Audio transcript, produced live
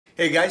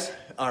Hey guys,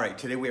 all right,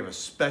 today we have a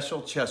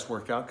special chest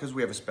workout because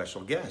we have a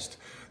special guest.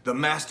 The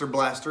Master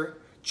Blaster,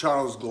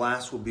 Charles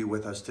Glass, will be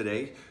with us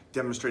today,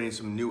 demonstrating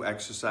some new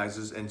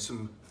exercises and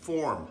some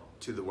form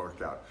to the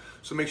workout.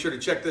 So make sure to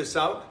check this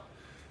out.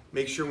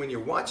 Make sure when you're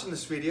watching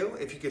this video,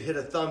 if you could hit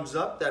a thumbs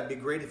up, that'd be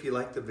great if you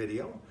like the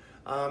video.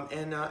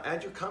 And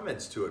add your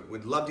comments to it.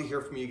 We'd love to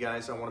hear from you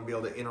guys. I want to be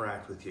able to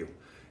interact with you.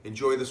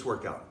 Enjoy this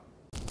workout.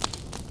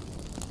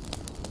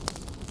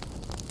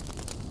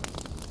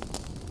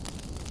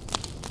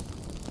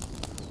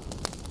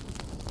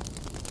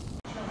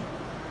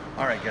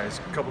 All right guys,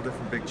 a couple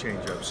different big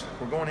change-ups.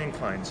 We're going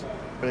inclines,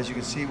 but as you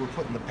can see, we're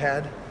putting the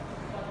pad,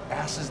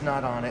 ass is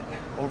not on it,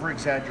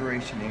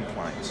 over-exaggeration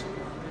inclines.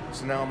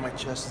 So now my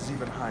chest is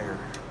even higher.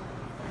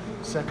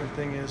 Second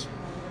thing is,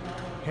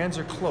 hands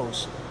are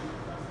close,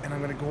 and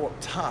I'm gonna go up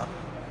top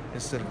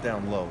instead of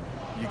down low.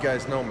 You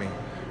guys know me.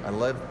 I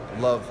love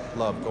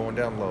going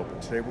down low, but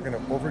today we're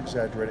gonna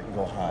over-exaggerate it and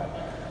go high.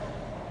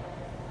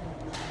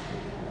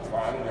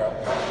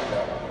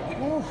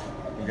 Woo.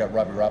 We got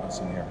Robbie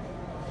Robinson here.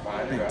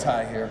 Big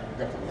tie here.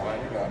 You got to line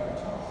it up.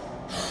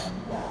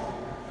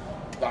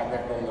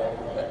 Direct on the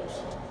legs.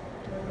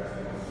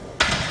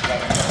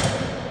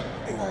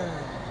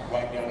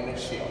 Right there on the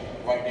shield.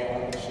 Right there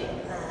on the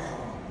shield.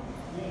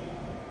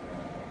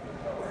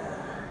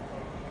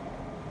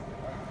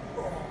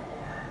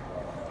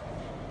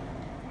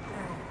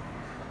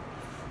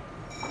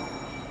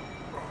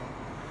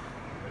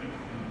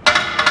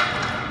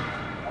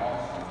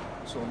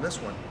 So in this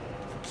one,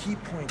 key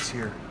points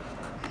here.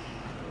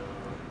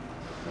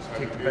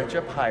 Take the bench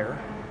up higher,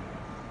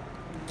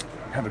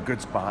 have a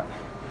good spot,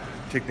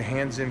 take the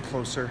hands in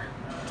closer,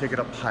 take it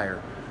up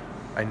higher.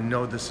 I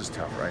know this is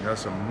tougher, I know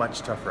it's a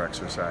much tougher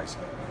exercise,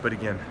 but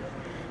again,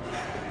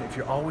 if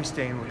you're always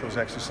staying with those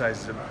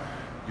exercises that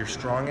you're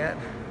strong at,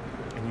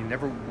 and you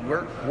never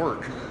work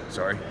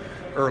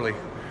early,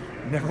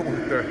 never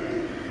work the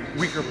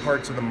weaker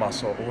parts of the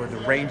muscle or the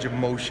range of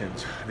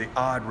motions, the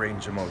odd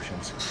range of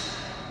motions,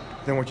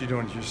 then what you're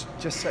doing is you're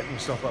just setting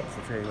yourself up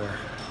for failure.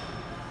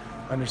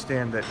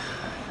 Understand that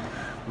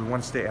we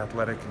want to stay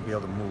athletic and be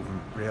able to move and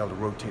be able to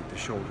rotate the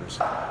shoulders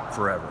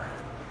forever.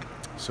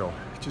 So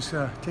just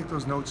take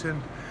those notes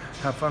in,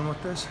 have fun with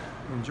this,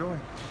 enjoy.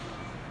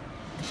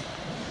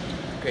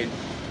 Okay,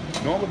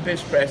 normal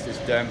bench press is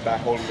done by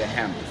holding the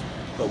handles,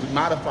 but we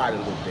modified it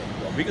a little bit.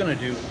 What we're going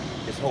to do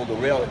is hold the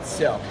rail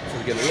itself so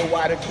we get a little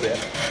wider grip.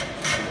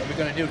 And what we're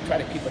going to do is try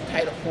to keep a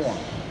tighter form.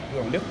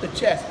 We're going to lift the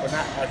chest but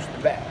not arch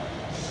the back.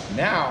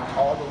 Now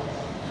all the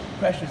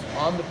pressure's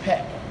on the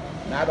pec,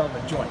 not on the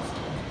joints,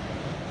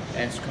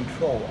 and it's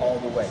controlled all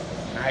the way.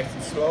 Nice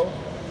and slow,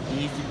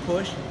 easy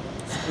push,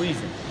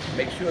 squeezing.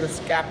 Make sure the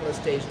scapula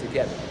stays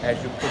together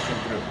as you're pushing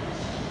through.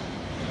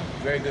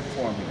 Very good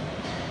form here.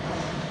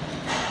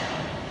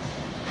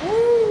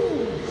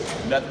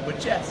 Woo! Nothing but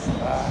chest.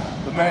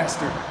 The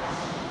master.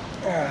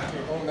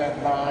 On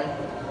that line,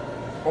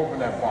 open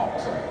that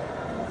box up.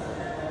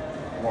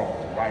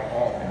 Roll right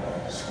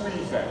off.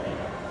 Squeeze that in.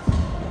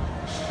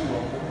 Screw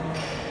over.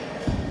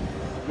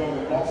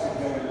 Belly muscle,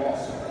 belly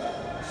muscle.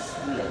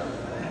 Squeeze.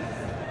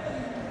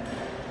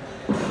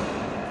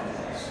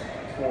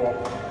 4.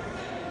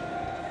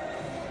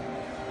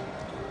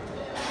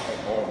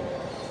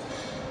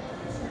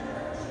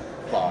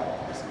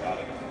 5. Just got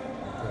it.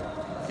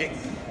 6.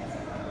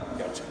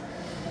 Gotcha.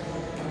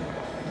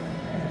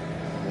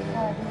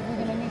 We're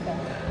gonna need that.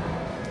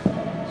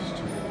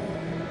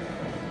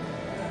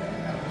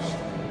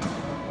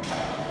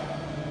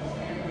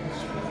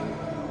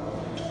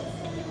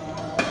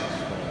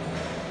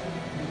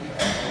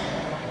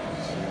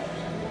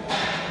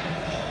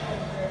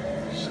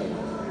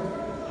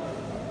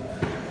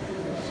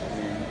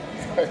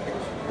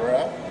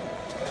 Breath.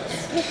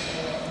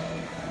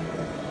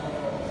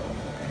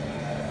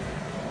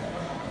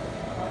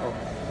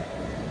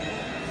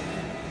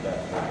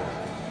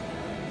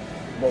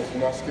 Most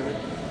muscular.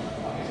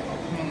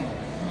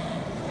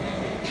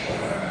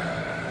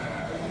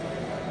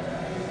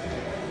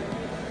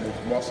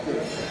 Most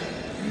muscular.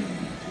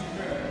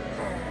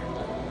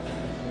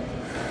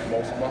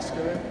 Most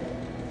muscular.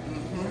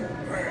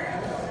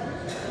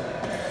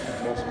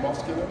 Most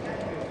muscular.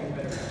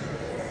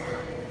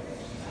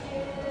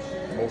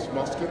 Most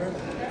muscular.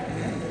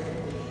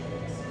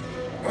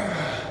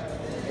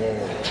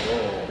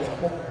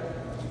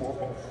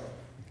 Whoa.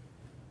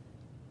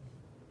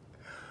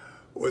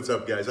 What's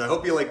up guys? I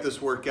hope you like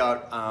this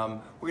workout.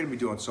 We're gonna be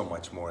doing so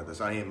much more of this.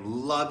 I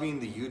am loving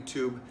the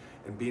YouTube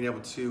and being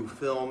able to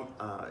film,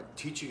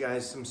 teach you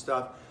guys some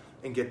stuff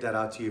and get that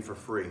out to you for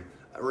free.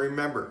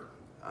 Remember,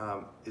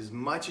 as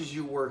much as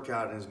you work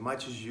out and as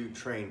much as you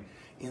train,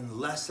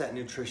 unless that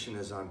nutrition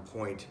is on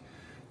point,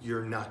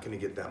 you're not gonna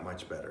get that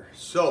much better.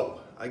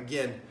 So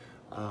again,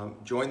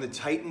 join the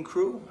Titan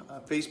Crew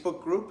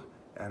Facebook group,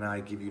 and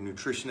I give you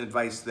nutrition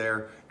advice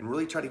there and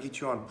really try to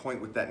get you on point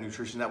with that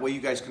nutrition. That way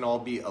you guys can all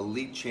be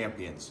elite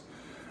champions.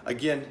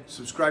 Again,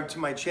 subscribe to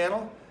my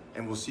channel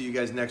and we'll see you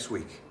guys next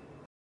week.